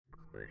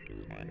How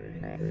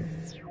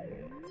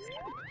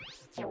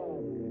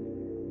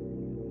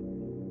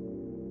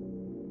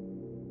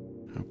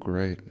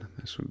great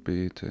this would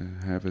be to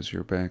have as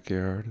your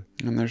backyard.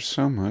 And there's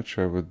so much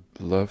I would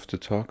love to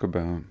talk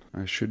about.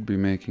 I should be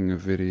making a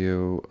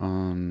video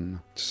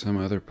on some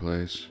other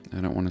place.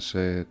 I don't want to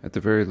say it. At the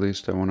very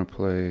least, I want to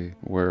play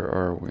Where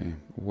Are We?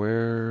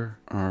 Where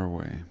Are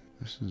We?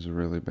 This is a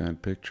really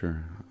bad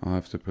picture. I'll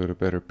have to put a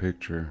better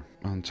picture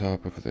on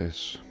top of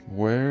this.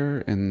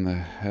 Where in the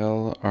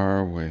hell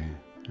are we?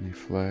 Any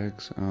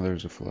flags? Oh,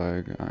 there's a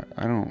flag.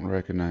 I don't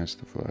recognize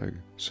the flag.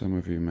 Some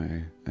of you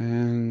may.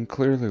 And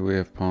clearly we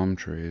have palm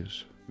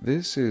trees.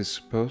 This is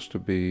supposed to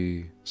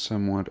be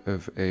somewhat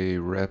of a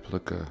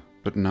replica,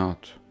 but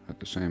not at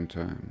the same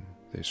time.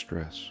 They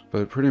stress.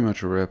 But pretty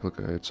much a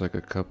replica. It's like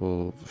a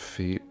couple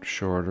feet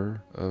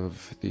shorter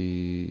of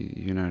the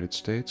United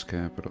States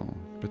Capitol.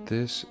 But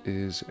this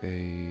is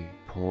a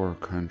poor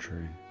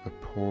country. A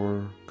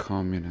poor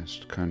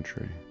communist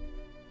country.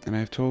 And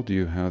I've told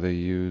you how they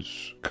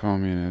use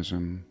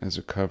communism as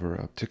a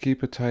cover-up to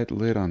keep a tight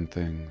lid on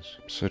things,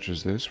 such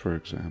as this, for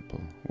example.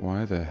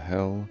 Why the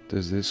hell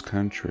does this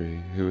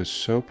country, who is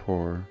so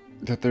poor,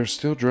 that they're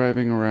still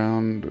driving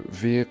around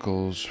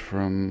vehicles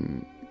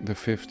from the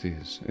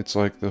 50s? It's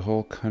like the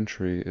whole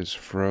country is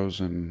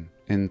frozen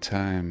in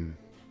time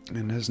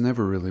and has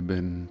never really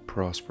been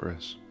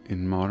prosperous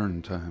in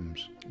modern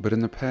times. But in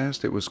the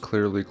past, it was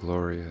clearly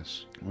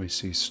glorious. We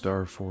see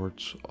star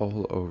forts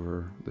all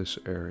over this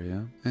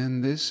area.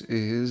 And this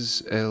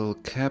is El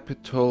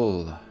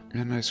Capitol.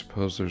 And I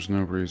suppose there's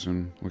no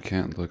reason we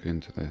can't look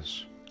into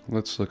this.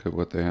 Let's look at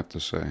what they have to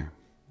say.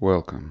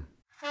 Welcome.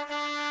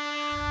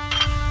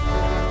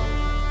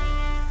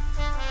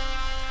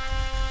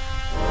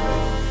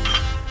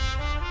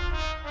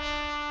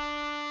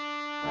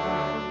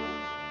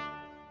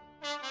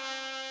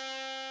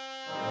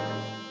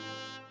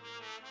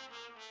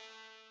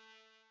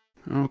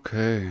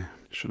 Okay,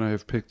 should I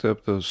have picked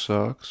up those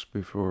socks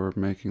before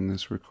making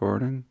this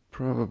recording?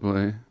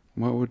 Probably.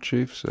 What would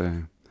Chief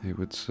say? He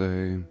would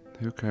say,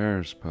 "Who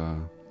cares,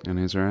 Pa?" And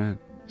he's right.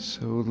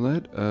 So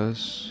let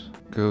us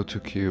go to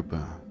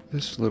Cuba.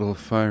 This little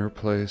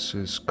fireplace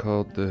is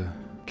called the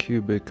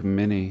Cubic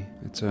Mini.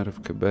 It's out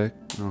of Quebec.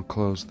 I'll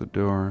close the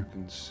door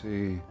and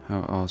see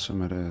how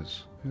awesome it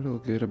is. It'll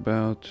get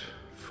about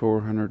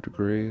 400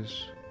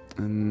 degrees.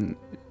 And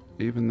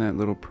even that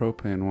little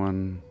propane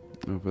one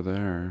over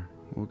there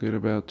will get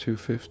about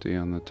 250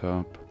 on the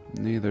top.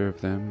 Neither of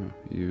them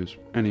use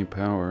any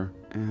power,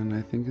 and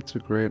I think it's a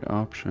great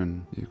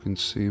option. You can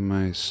see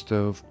my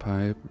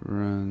stovepipe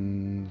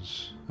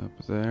runs up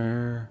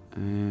there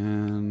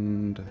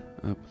and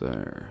up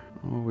there.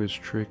 Always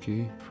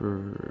tricky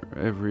for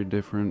every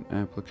different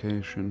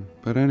application.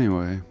 But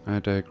anyway, I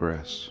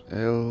digress.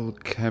 El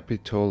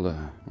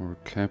Capitola, or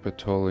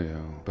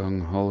Capitolio,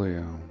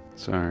 Bungholio.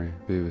 Sorry,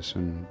 Beavis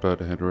and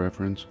Butthead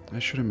reference. I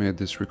should have made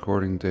this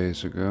recording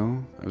days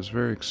ago. I was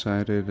very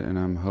excited and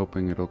I'm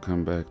hoping it'll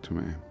come back to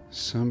me.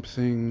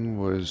 Something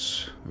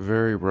was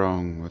very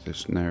wrong with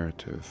this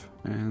narrative,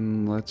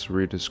 and let's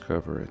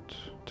rediscover it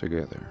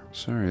together.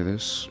 Sorry,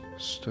 this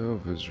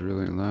stove is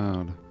really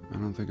loud. I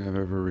don't think I've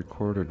ever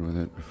recorded with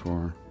it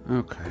before.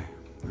 Okay,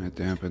 I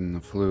dampened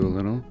the flu a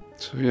little.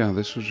 So yeah,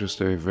 this was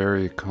just a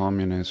very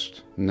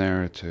communist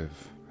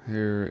narrative.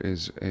 Here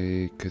is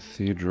a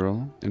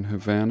cathedral in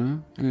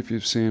Havana, and if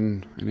you've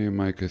seen any of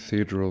my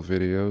cathedral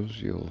videos,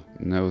 you'll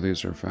know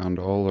these are found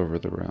all over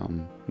the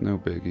realm. No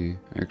biggie,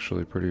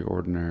 actually pretty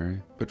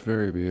ordinary, but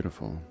very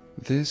beautiful.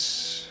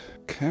 This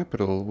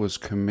capital was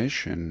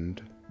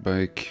commissioned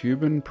by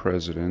Cuban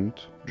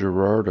President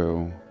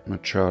Gerardo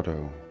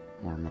Machado,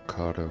 or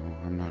Mikado,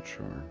 I'm not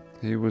sure.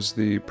 He was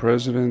the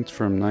president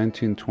from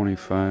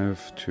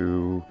 1925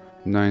 to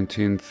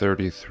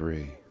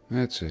 1933.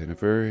 That's it, a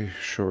very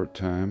short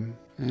time,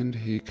 and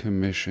he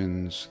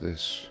commissions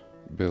this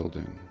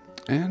building.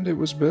 And it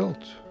was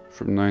built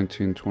from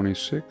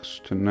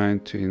 1926 to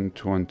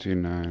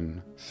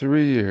 1929.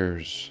 3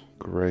 years.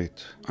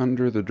 Great.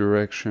 Under the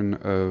direction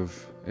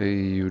of a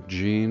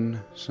Eugene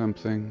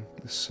something,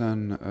 the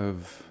son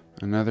of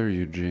another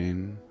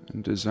Eugene,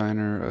 and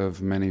designer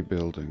of many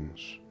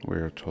buildings, we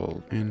are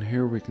told. And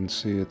here we can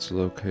see its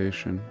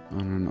location on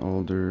an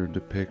older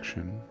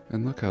depiction.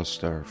 And look how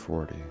Star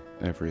 40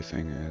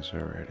 everything is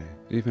already.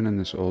 Even in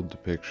this old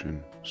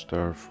depiction,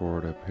 Star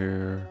Fort up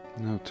here.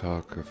 No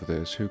talk of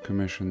this. Who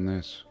commissioned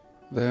this?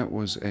 That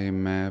was a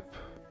map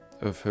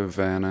of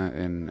Havana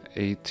in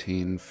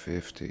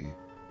 1850.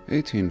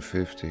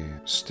 1850,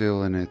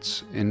 still in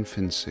its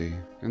infancy.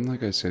 And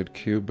like I said,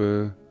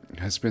 Cuba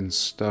has been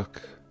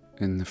stuck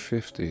in the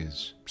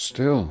 50s.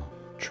 Still,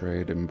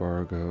 trade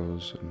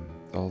embargoes and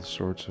all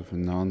sorts of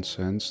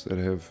nonsense that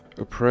have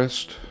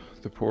oppressed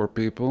the poor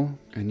people,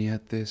 and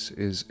yet this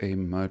is a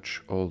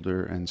much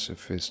older and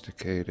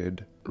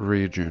sophisticated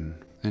region.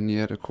 And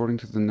yet, according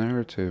to the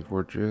narrative,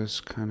 we're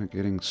just kind of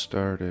getting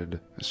started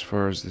as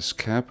far as this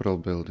Capitol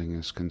building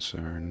is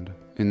concerned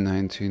in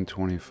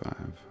 1925.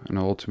 And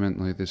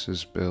ultimately, this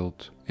is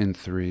built in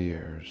 3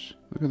 years.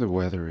 Look at the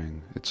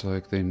weathering. It's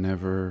like they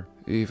never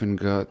even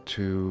got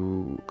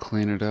to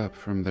clean it up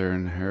from their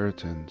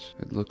inheritance.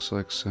 It looks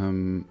like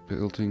some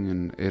building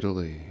in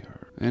Italy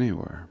or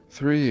anywhere.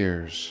 3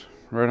 years,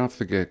 right off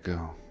the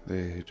get-go.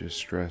 They just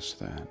stressed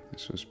that.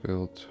 This was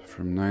built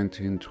from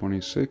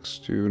 1926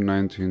 to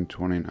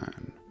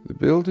 1929. The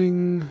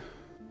building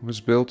was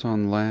built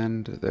on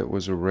land that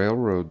was a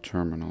railroad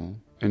terminal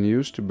and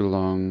used to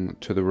belong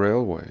to the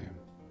railway.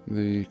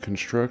 The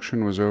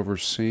construction was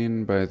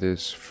overseen by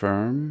this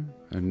firm,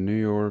 a New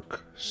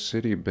York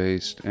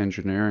City-based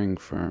engineering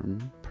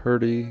firm,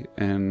 Purdy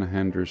and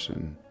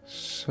Henderson.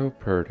 So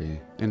pretty.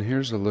 And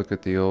here's a look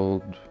at the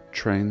old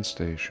train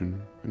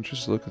station, and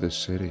just look at the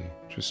city,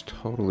 just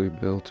totally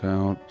built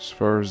out as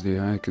far as the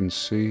eye can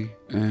see,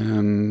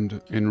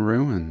 and in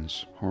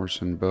ruins.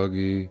 Horse and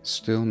buggy,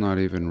 still not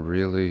even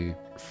really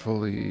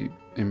fully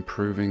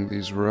improving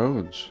these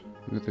roads.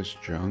 Look at this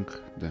junk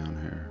down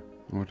here.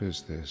 What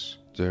is this?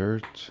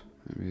 Dirt?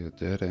 Maybe a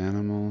dead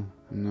animal?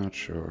 I'm not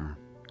sure.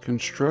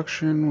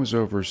 Construction was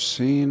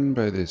overseen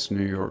by this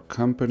New York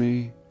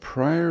company.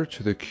 Prior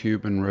to the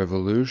Cuban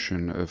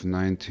Revolution of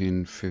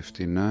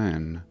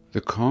 1959,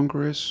 the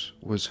Congress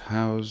was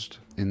housed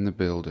in the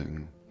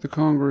building. The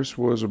Congress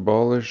was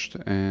abolished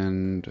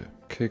and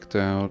kicked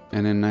out,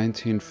 and in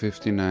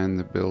 1959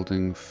 the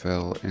building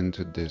fell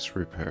into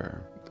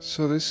disrepair.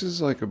 So this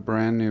is like a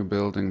brand new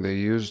building. They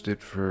used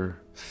it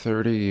for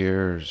 30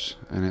 years,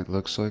 and it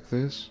looks like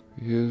this.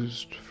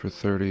 Used for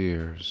 30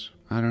 years.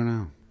 I don't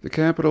know. The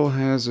Capitol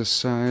has a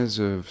size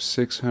of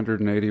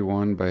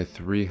 681 by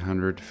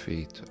 300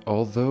 feet.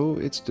 Although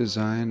its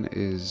design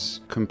is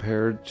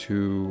compared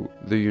to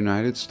the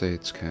United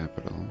States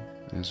Capitol,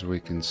 as we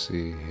can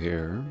see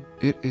here,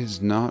 it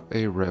is not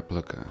a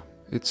replica.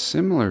 It's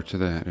similar to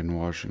that in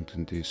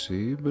Washington,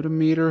 D.C., but a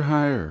meter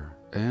higher,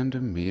 and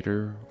a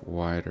meter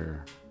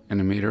wider,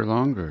 and a meter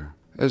longer,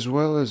 as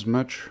well as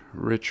much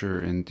richer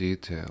in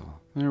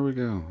detail. There we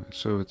go.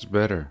 So it's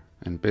better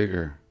and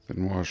bigger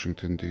in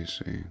Washington,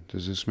 D.C.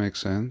 Does this make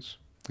sense?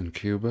 In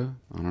Cuba,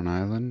 on an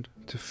island?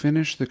 To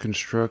finish the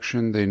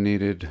construction, they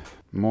needed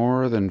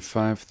more than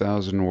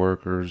 5,000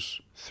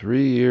 workers,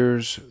 3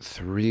 years,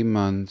 3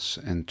 months,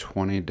 and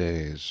 20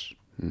 days.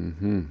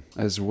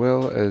 As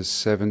well as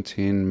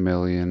 $17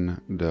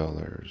 million.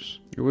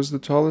 It was the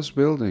tallest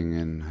building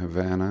in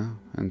Havana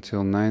until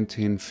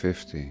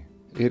 1950.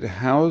 It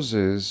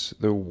houses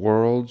the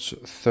world's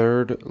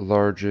 3rd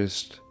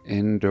largest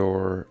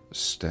indoor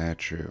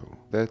statue.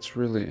 That's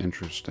really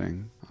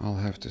interesting. I'll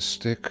have to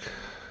stick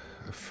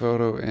a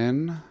photo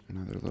in.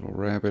 Another little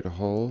rabbit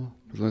hole.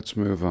 Let's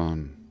move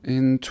on.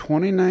 In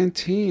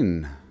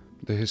 2019,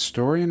 the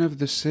historian of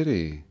the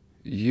city,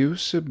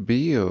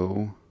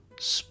 Eusebio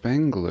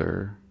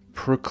Spengler,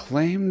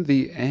 proclaimed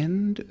the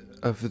end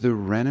of the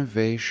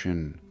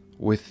renovation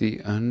with the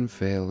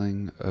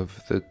unveiling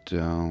of the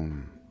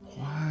dome.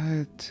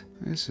 What?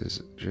 This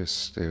is just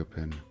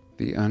stupid.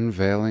 The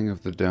unveiling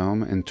of the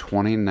dome in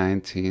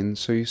 2019.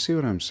 So you see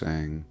what I'm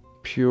saying?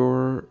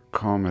 Pure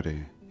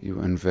comedy. You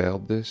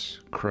unveiled this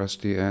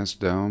crusty-ass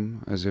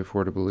dome as if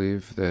we're to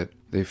believe that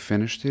they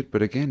finished it.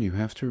 But again, you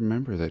have to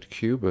remember that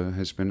Cuba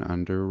has been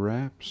under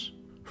wraps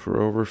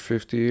for over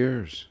 50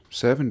 years,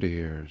 70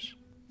 years.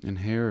 And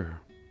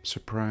here,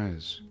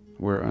 surprise,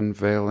 we're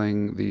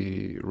unveiling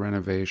the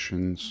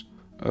renovations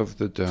of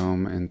the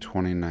dome in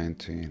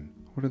 2019.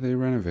 What do they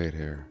renovate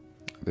here?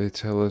 They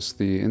tell us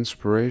the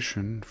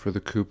inspiration for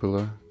the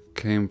cupola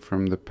came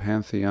from the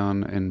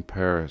Pantheon in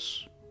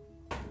Paris,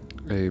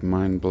 a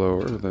mind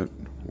blower that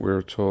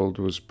we're told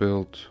was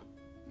built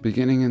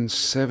beginning in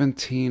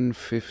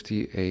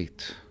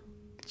 1758.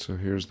 So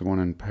here's the one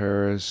in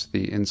Paris,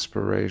 the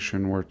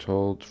inspiration, we're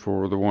told,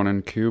 for the one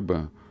in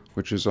Cuba,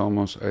 which is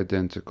almost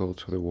identical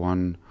to the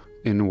one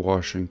in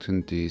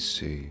Washington,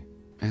 D.C.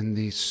 And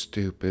these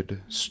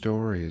stupid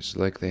stories,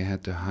 like they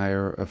had to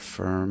hire a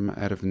firm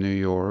out of New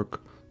York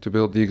to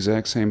build the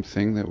exact same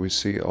thing that we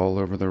see all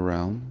over the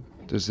realm.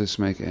 Does this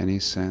make any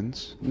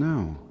sense?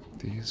 No.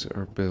 These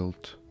are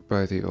built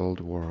by the old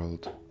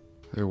world.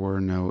 There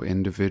were no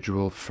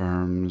individual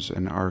firms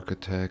and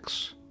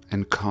architects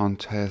and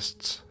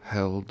contests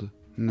held.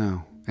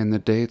 No. And the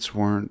dates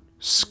weren't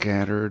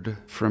scattered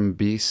from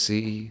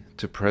BC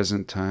to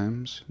present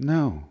times.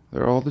 No.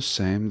 They're all the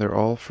same. They're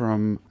all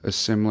from a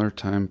similar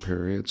time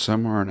period.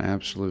 Some are in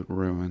absolute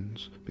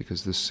ruins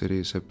because the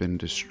cities have been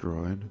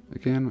destroyed.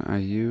 Again, I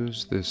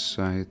use this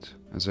site,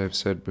 as I've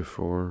said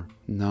before,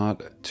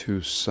 not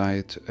to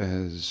cite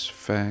as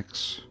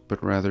facts,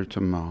 but rather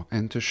to mock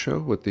and to show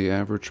what the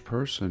average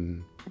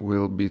person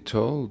will be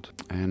told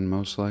and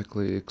most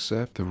likely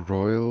accept. The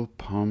royal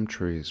palm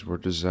trees were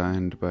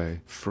designed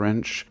by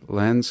French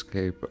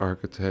landscape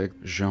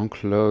architect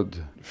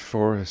Jean-Claude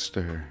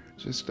Forester.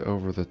 Just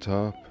over the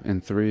top.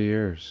 In 3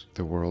 years,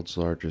 the world's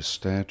largest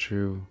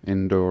statue,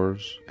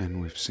 indoors,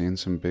 and we've seen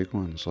some big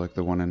ones, like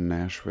the one in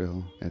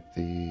Nashville at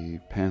the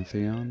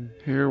Pantheon.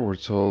 Here we're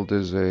told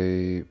is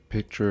a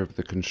picture of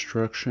the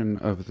construction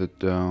of the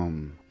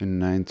dome in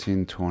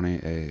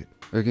 1928.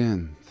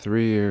 Again,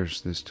 3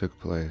 years this took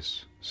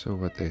place. So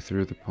what, they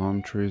threw the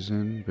palm trees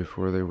in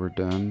before they were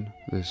done?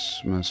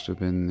 This must have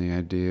been the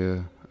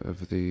idea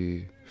of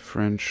the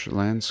French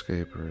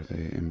landscaper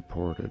they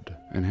imported.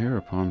 And here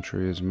a palm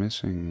tree is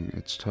missing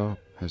its top.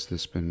 Has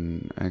this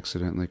been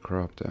accidentally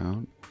cropped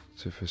out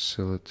to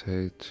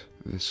facilitate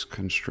this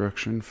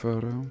construction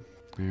photo?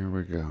 Here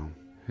we go.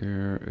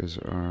 Here is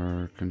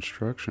our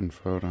construction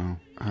photo.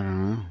 I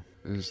don't know.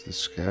 Is the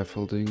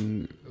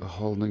scaffolding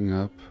holding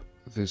up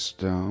this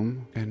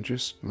dome? And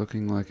just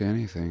looking like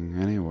anything,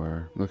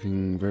 anywhere.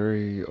 Looking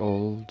very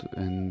old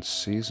and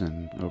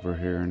seasoned over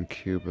here in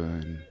Cuba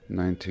in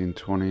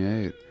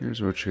 1928.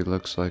 Here's what she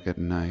looks like at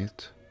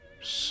night.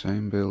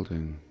 Same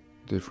building.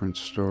 Different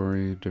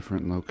story,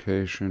 different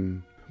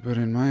location. But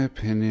in my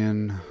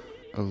opinion,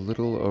 a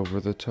little over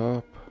the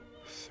top.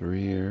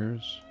 3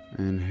 years.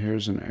 And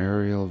here's an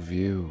aerial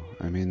view.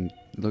 I mean,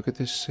 look at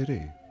this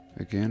city.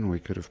 Again, we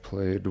could have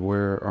played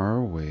Where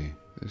Are We?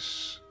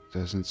 This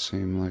doesn't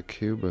seem like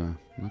Cuba.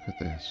 Look at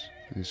this.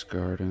 These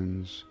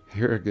gardens.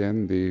 Here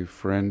again, the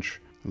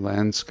French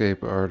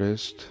landscape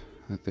artist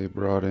that they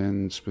brought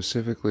in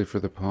specifically for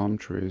the palm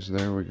trees.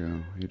 There we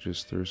go. He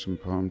just threw some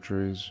palm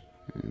trees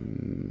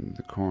in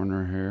the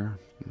corner here.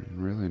 I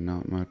mean, really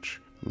not much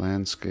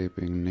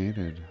landscaping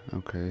needed.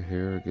 Okay,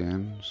 here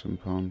again, some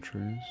palm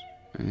trees.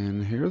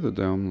 And here the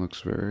dome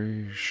looks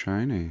very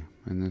shiny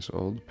in this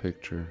old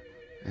picture.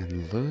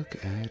 And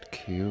look at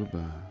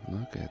Cuba.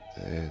 Look at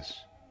this.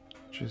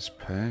 Just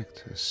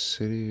packed. A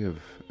city of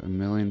 1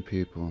 million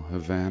people.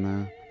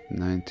 Havana,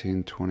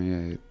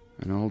 1928.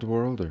 An old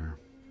worlder.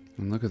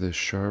 And look at the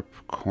sharp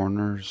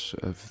corners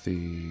of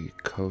the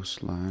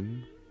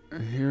coastline.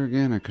 Here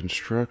again, a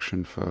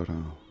construction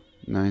photo.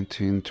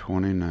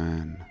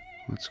 1929.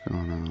 What's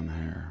going on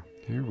here?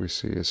 Here we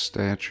see a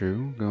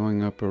statue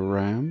going up a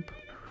ramp.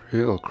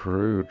 Real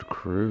crude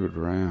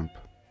ramp.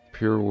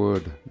 Pure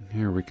wood.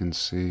 Here we can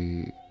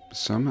see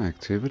some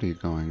activity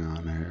going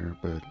on here,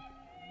 but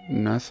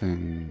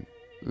nothing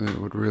that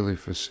would really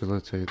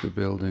facilitate the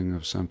building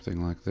of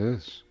something like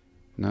this.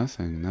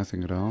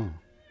 Nothing at all.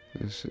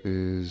 This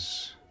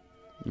is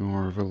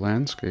more of a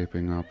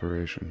landscaping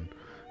operation.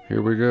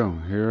 Here we go.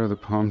 Here are the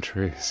palm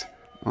trees.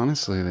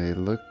 Honestly, they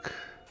look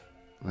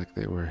like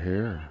they were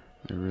here.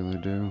 They really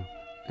do.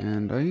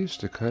 And I used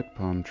to cut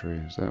palm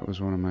trees. That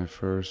was one of my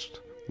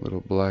first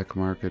little black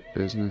market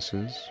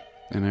businesses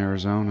in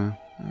Arizona.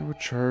 I would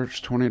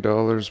charge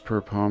 $20 per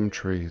palm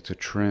tree to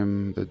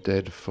trim the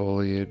dead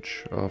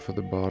foliage off of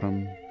the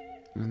bottom.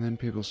 And then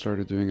people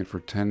started doing it for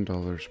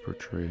 $10 per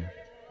tree.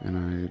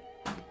 And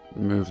I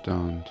moved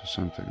on to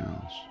something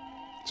else.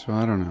 So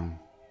I don't know.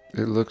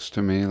 It looks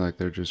to me like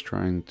they're just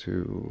trying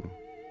to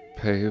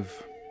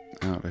pave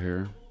out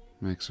here.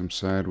 Make some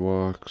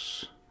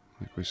sidewalks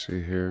like we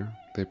see here.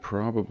 They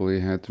probably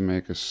had to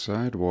make a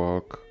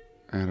sidewalk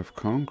out of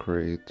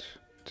concrete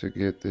to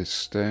get this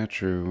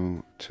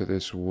statue to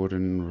this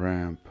wooden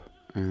ramp,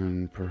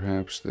 and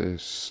perhaps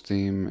this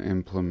steam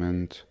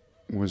implement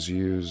was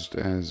used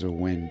as a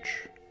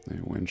winch. They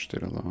winched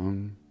it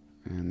along,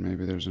 and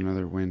maybe there's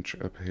another winch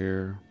up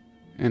here.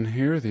 And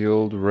here the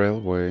old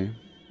railway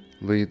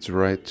leads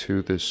right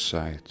to this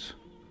site.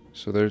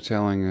 So they're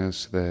telling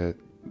us that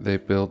they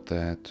built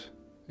that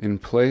in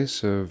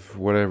place of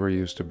whatever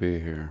used to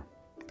be here.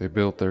 They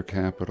built their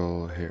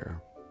capital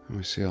here. And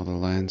we see all the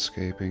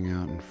landscaping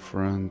out in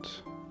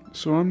front.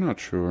 So I'm not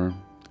sure.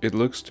 It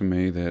looks to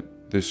me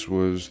that this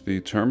was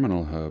the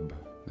terminal hub.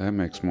 That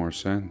makes more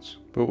sense.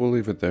 But we'll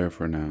leave it there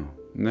for now.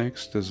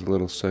 Next is a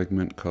little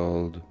segment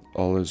called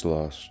All Is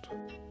Lost.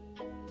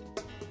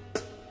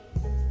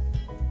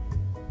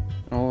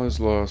 All is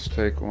lost,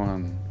 take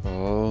one.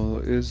 All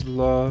is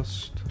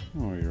lost.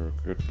 Oh, you're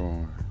a good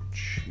boy.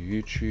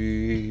 Chi-Chi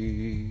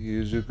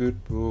is a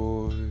good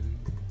boy.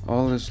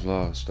 All is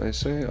lost. I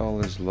say all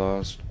is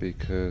lost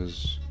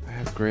because I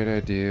have great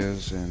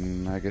ideas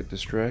and I get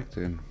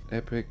distracted.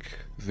 Epic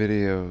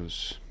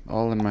videos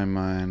all in my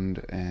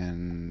mind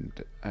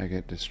and I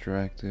get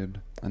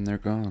distracted and they're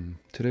gone.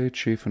 Today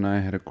Chief and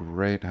I had a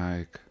great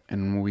hike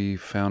and we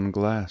found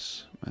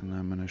glass. And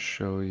I'm gonna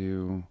show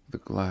you the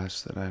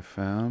glass that I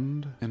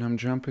found. And I'm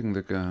jumping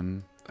the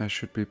gun. I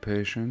should be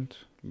patient,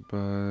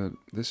 but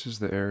this is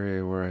the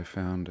area where I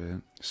found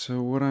it.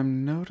 So what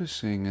I'm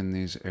noticing in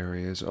these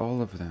areas,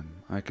 all of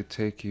them, I could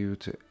take you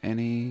to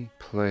any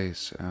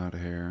place out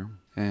here,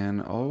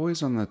 and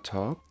always on the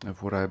top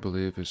of what I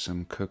believe is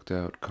some cooked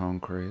out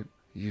concrete,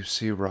 you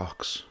see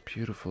rocks.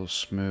 Beautiful,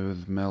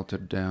 smooth,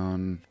 melted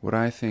down, what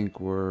I think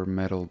were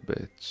metal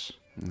bits.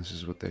 This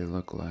is what they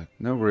look like.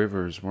 No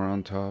rivers, we're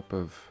on top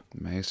of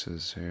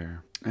mesas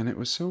here. And it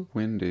was so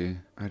windy,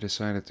 I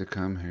decided to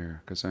come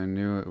here because I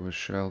knew it was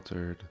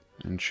sheltered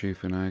and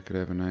Chief and I could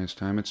have a nice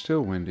time. It's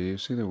still windy, you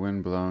see the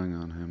wind blowing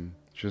on him.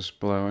 Just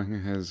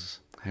blowing his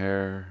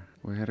hair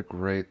We had a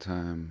great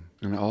time.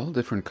 And all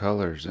different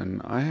colors.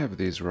 And I have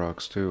these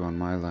rocks too on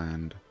my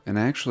land. And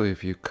actually,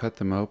 if you cut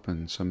them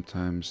open,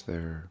 sometimes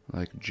they're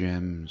like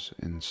gems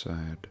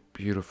inside.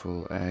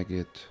 Beautiful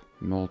agate,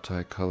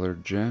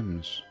 multicolored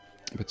gems.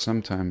 But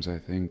sometimes I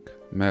think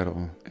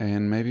metal,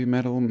 and maybe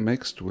metal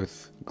mixed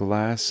with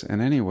glass. And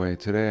anyway,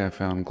 today I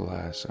found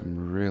glass.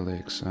 I'm really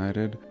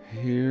excited.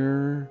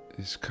 Here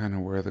is kind of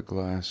where the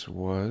glass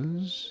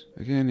was.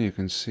 Again, you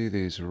can see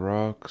these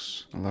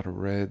rocks, a lot of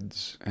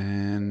reds,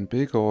 and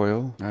Big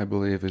Oil, I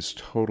believe, is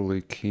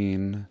totally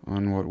keen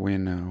on what we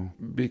know,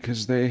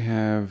 because they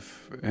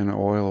have an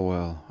oil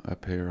well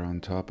up here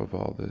on top of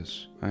all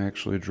this. I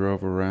actually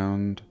drove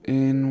around.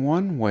 In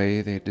one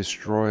way, they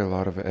destroy a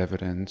lot of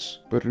evidence,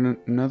 but in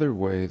another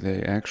way,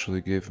 they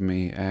actually give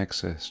me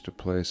access to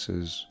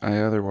places I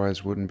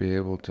otherwise wouldn't be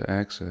able to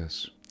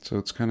access. So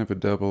it's kind of a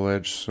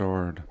double-edged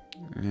sword.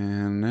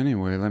 And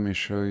anyway, let me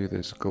show you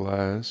this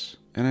glass.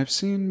 And I've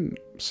seen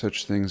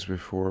such things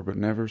before, but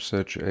never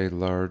such a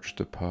large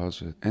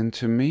deposit. And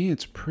to me,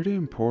 it's pretty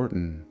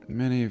important.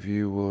 Many of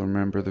you will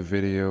remember the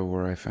video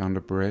where I found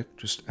a brick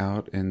just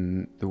out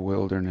in the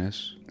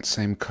wilderness.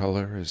 Same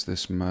color as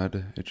this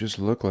mud. It just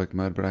looked like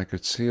mud, but I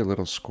could see a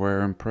little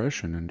square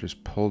impression and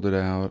just pulled it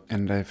out.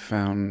 And I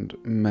found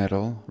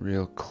metal,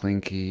 real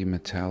clinky,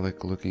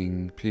 metallic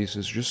looking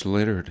pieces just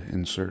littered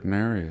in certain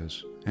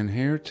areas. And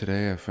here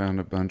today I found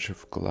a bunch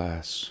of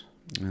glass.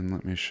 And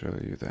let me show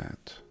you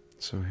that.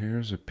 So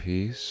here's a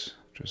piece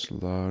just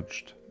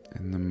lodged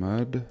in the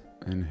mud,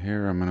 and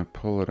here I'm going to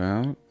pull it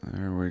out.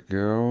 There we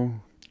go.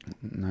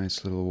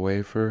 Nice little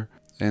wafer.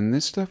 And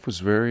this stuff was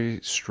very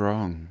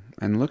strong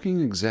and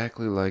looking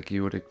exactly like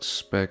you would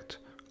expect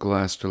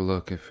glass to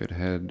look if it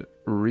had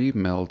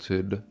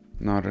remelted,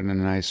 not in a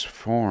nice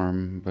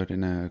form, but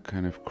in a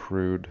kind of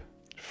crude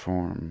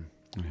form.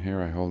 And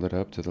here I hold it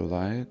up to the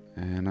light,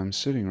 and I'm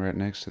sitting right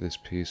next to this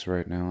piece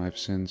right now. I've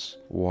since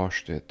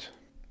washed it.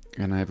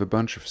 And I have a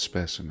bunch of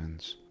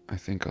specimens. I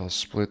think I'll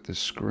split the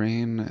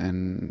screen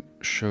and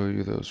show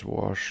you those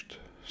washed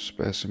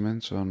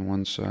specimens on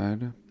one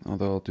side,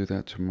 although I'll do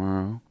that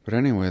tomorrow. But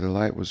anyway, the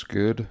light was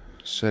good,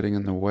 setting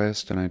in the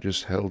west, and I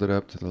just held it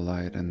up to the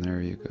light, and there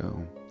you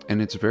go.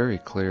 And it's very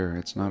clear.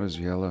 It's not as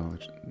yellow.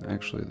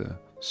 Actually, the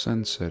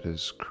sunset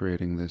is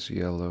creating this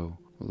yellow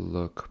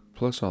look,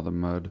 plus all the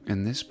mud.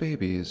 And this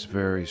baby is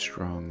very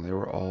strong. They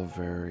were all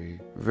very,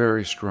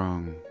 very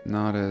strong.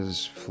 Not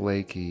as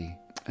flaky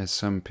as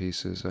some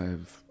pieces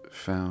I've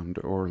found,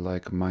 or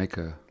like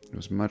mica. It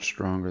was much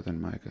stronger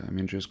than mica. I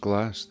mean, just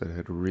glass that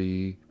had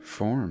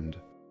reformed.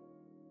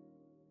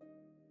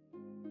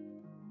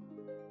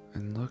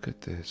 And look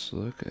at this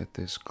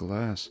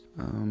glass.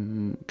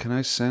 Can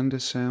I send a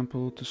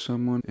sample to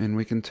someone and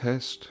we can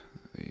test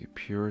the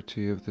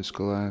purity of this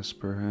glass,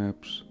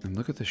 perhaps? And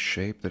look at the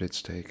shape that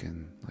it's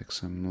taken, like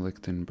some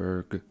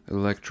Lichtenberg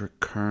electric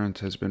current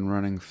has been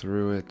running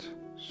through it.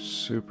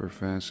 Super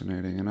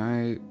fascinating. And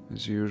I,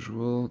 as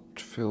usual,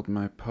 filled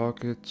my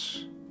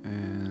pockets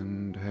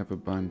and have a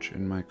bunch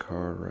in my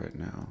car right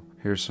now.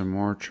 Here's some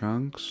more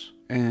chunks.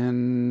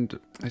 And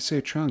I say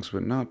chunks,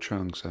 but not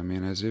chunks. I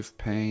mean, as if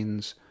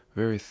panes,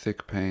 very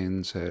thick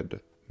panes,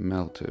 had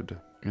melted.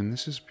 And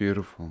this is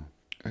beautiful.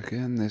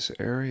 Again, this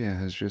area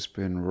has just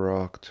been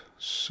rocked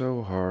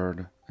so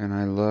hard. And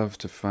I love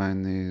to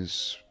find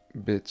these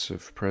bits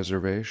of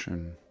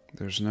preservation.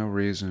 There's no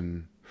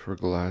reason for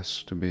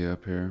glass to be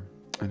up here.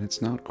 And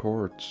it's not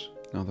quartz,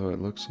 although it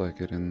looks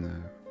like it in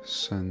the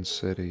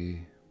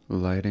sunsetty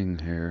lighting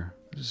here.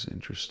 This is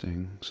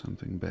interesting.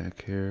 Something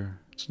back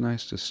here. It's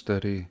nice to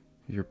study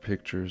your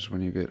pictures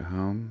when you get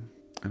home.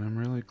 And I'm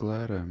really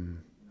glad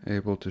I'm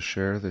able to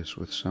share this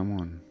with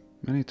someone.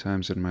 Many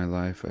times in my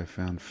life I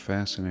found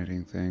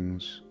fascinating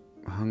things,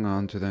 hung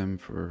on to them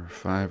for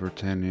 5 or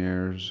 10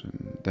 years,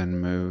 and then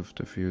moved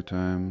a few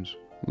times,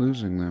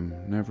 losing them,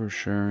 never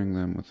sharing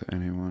them with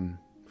anyone.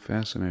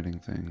 Fascinating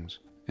things.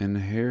 And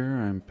here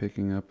I'm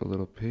picking up a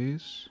little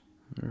piece,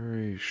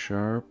 very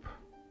sharp,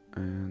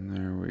 and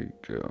there we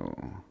go.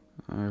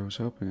 I was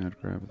hoping I'd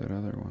grab that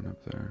other one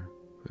up there.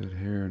 But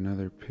here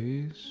another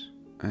piece,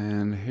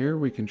 and here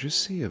we can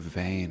just see a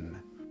vein.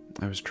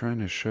 I was trying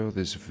to show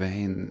this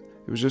vein.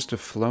 It was just a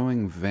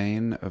flowing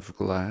vein of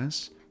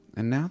glass,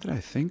 and now that I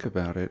think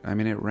about it, I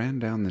mean, it ran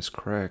down this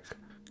crack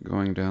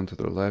going down to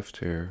the left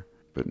here,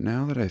 but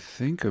now that I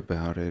think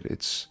about it,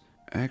 it's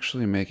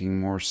actually making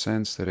more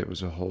sense that it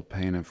was a whole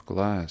pane of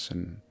glass,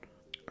 and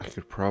I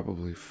could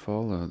probably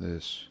follow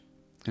this.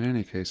 In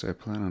any case, I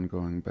plan on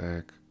going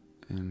back.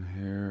 And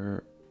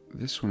here,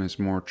 this one is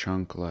more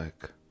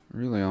chunk-like.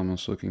 Really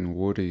almost looking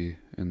woody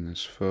in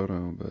this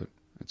photo, but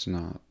it's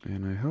not.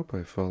 And I hope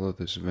I follow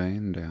this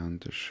vein down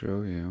to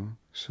show you.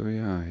 So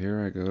yeah,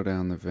 here I go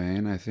down the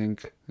vein. I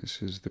think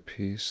this is the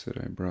piece that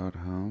I brought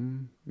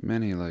home.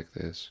 Many like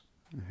this.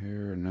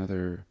 Here,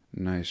 another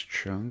nice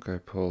chunk I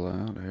pull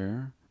out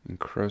here.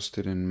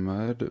 Encrusted in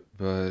mud,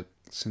 but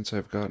since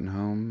I've gotten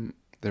home,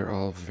 they're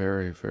all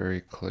very,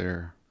 very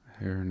clear.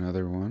 Here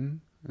another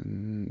one,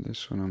 and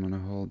this one I'm going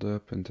to hold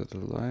up into the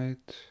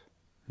light.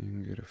 You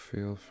can get a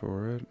feel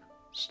for it.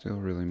 Still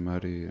really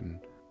muddy and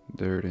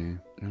dirty.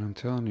 And I'm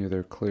telling you,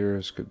 they're clear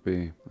as could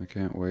be. I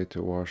can't wait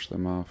to wash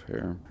them off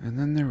here. And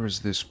then there was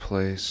this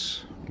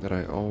place that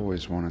I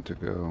always wanted to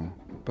go,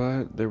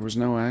 but there was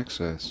no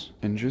access.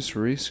 And just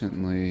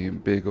recently,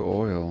 Big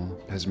Oil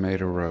has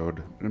made a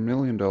road, $1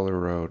 million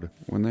road.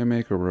 When they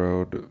make a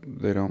road,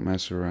 they don't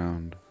mess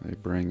around. They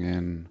bring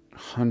in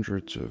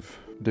hundreds of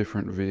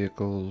different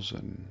vehicles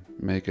and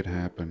make it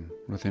happen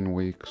within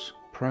weeks.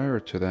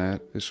 Prior to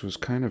that, this was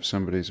kind of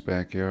somebody's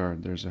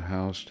backyard. There's a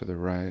house to the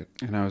right,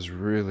 and I was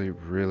really,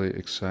 really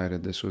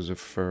excited. This was a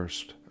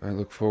first. I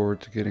look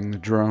forward to getting the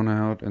drone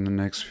out in the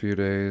next few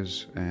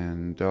days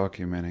and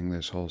documenting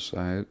this whole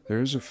site.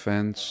 There's a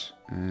fence,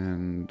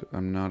 and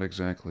I'm not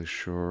exactly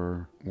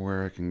sure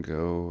where I can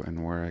go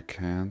and where I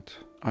can't.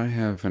 I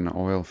have an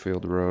oil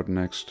field road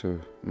next to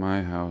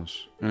my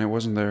house, and it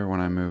wasn't there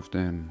when I moved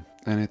in.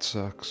 And it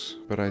sucks,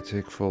 but I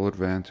take full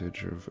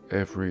advantage of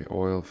every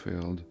oil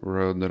field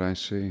road that I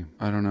see.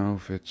 I don't know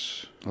if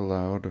it's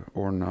allowed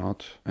or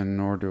not, and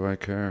nor do I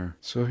care.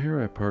 So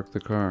here I parked the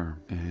car,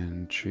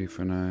 and Chief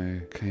and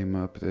I came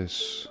up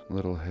this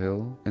little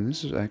hill, and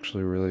this is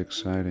actually really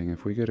exciting.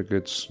 If we get a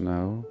good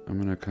snow,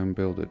 I'm gonna come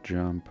build a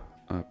jump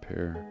up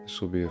here. This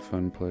will be a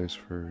fun place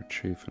for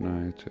Chief and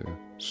I to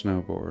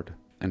snowboard.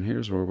 And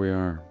here's where we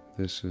are.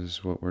 This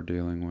is what we're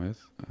dealing with.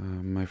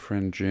 My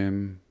friend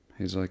Jim,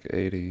 he's like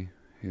 80.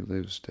 He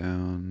lives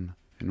down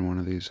in one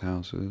of these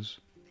houses.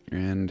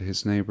 And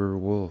his neighbor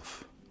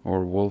Wolf,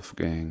 or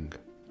Wolfgang,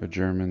 a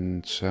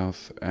German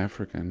South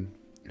African,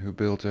 who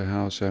built a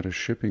house out of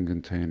shipping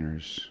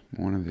containers.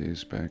 One of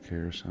these back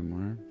here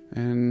somewhere.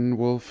 And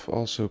Wolf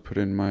also put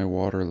in my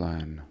water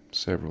line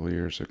several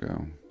years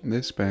ago.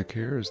 This back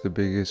here is the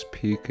biggest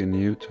peak in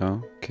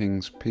Utah,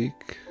 Kings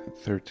Peak,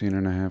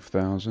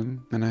 13,500.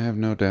 And I have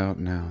no doubt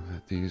now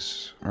that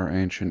these are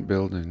ancient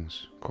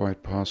buildings,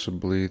 quite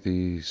possibly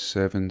the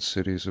 7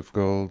 cities of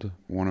gold,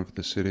 one of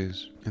the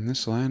cities. And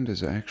this land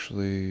is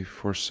actually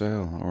for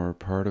sale, or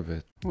part of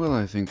it. Well,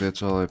 I think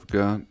that's all I've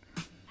got.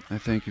 I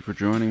thank you for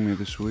joining me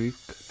this week.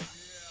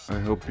 I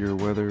hope your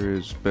weather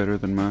is better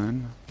than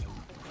mine.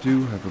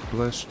 Do have a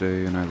blessed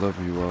day, and I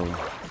love you all.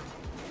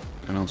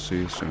 And I'll see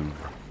you soon.